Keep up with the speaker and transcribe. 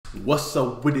What's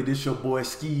up with it? It's your boy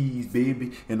OkSceez,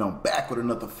 baby, and I'm back with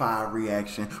another fire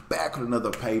reaction, back with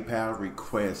another PayPal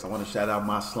request. I want to shout out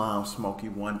my slime Smokey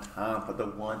one time for the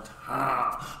one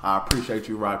time. I appreciate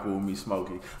you rocking with me,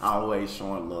 Smokey. Always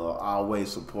showing love, always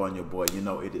supporting your boy. You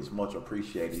know it is much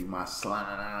appreciated, my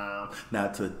slime. Now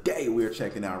today we're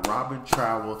checking out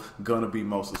Trower, Gonna Be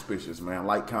Most Suspicious, man.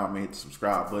 Like, comment, hit the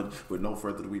subscribe button. With no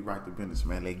further ado, we right to business,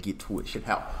 man. Let's get to it. Shit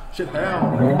how?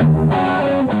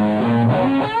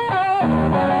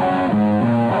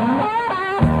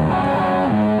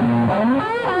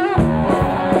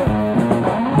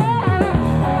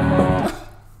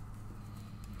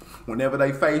 Whenever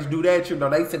they face do that, you know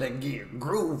they finna get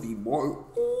groovy, boy.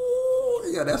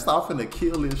 Ooh, yeah, that's not finna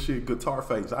kill this shit. Guitar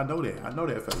face, I know that. I know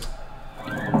that face.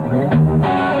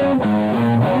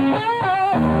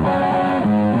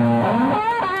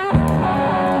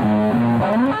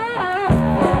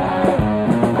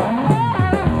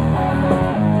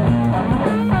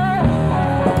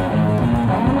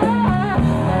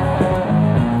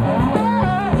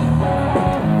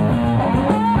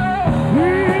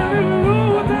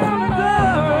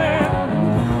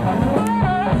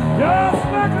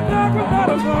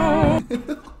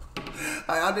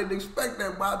 I didn't expect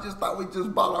that, but I just thought we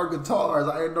just bought our guitars.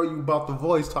 I didn't know you bought the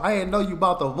voice too. I didn't know you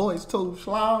bought the voice too,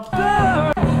 Slime.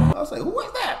 I was like, who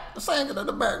is that singing in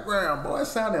the background, boy? It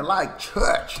sounded like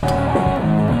church. Just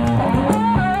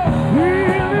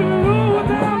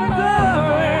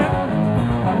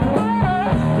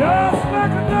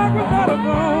like a dog without a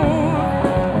bone.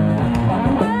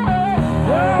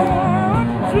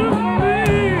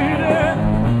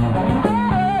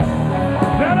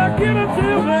 Get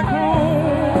until back home.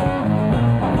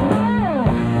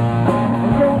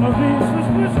 I'm gonna be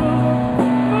suspicious,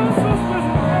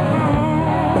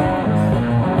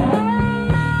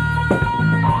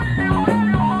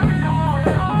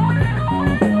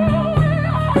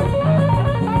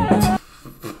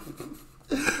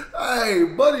 Hey,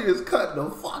 buddy is cutting the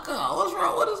fuck out. What's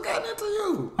wrong? What has gotten into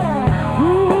you?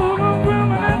 Ooh, I'm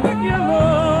grilling at the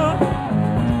killer.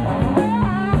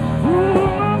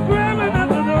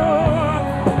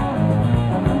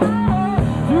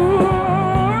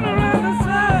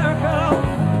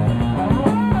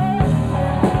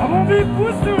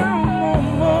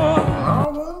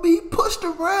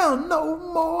 No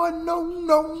more, no.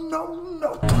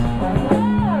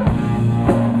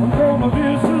 I'm gonna be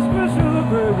suspicious,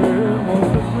 baby, more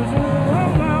suspicious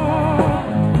from now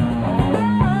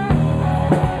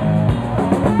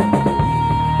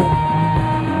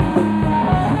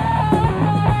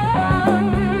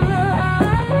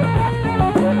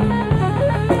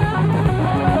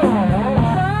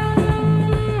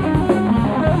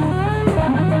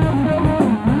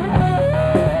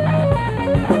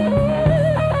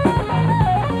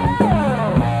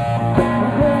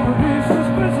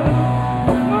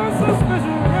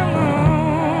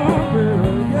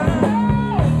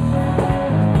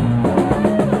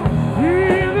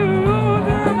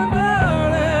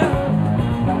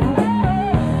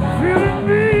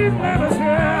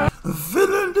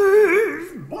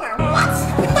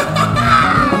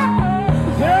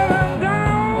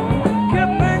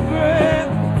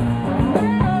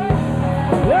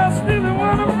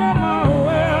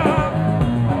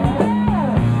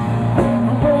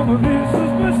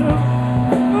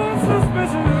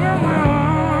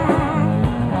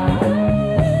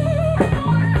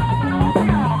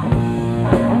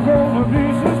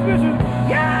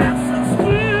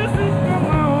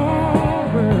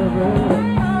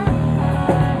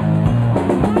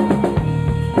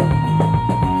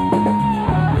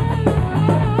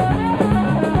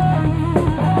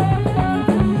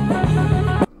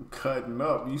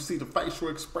up. You see the facial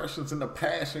expressions and the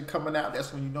passion coming out,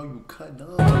 that's when you know you cutting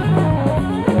up.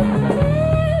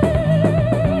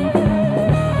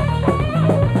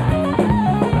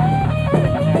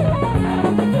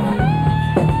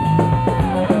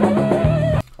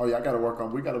 Oh yeah,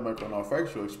 we gotta make on our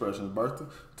facial expressions, Bertha.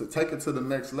 To take it to the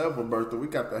next level, Bertha, we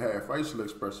got to have facial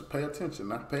expressions. Pay attention,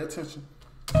 now pay attention.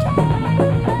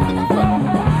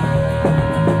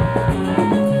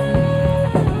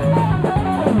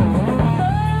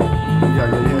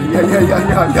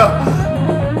 Yeah.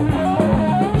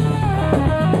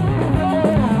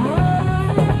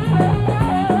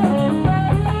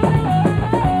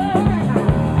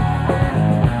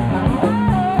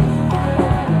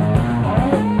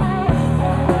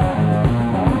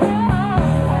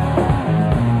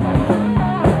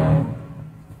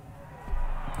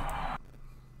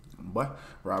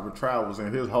 Robert Trower was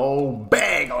in his whole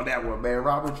bag on that one, man.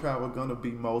 Robert Trower gonna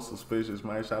be most suspicious,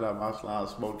 man. Shout out my slime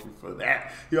Smokey for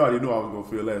that. You already knew I was gonna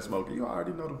feel that, Smokey. You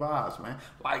already know the vibes, man.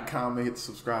 Like, comment, hit the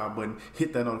subscribe button,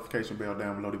 hit that notification bell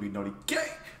down below to be notified.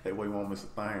 That way you won't miss a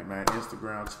thing, man.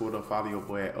 Instagram, Twitter, follow your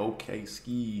boy at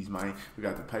OkSceez, man. We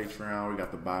got the Patreon, we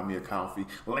got the Buy Me a Coffee.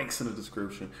 Links in the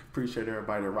description. Appreciate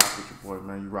everybody that rock with your boy,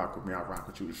 man. You rock with me, I rock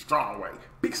with you the strong way.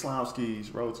 Big Slime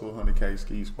Skeez, road to 100K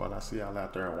Ski Squad. I see y'all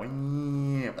out there.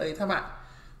 Hey, time out.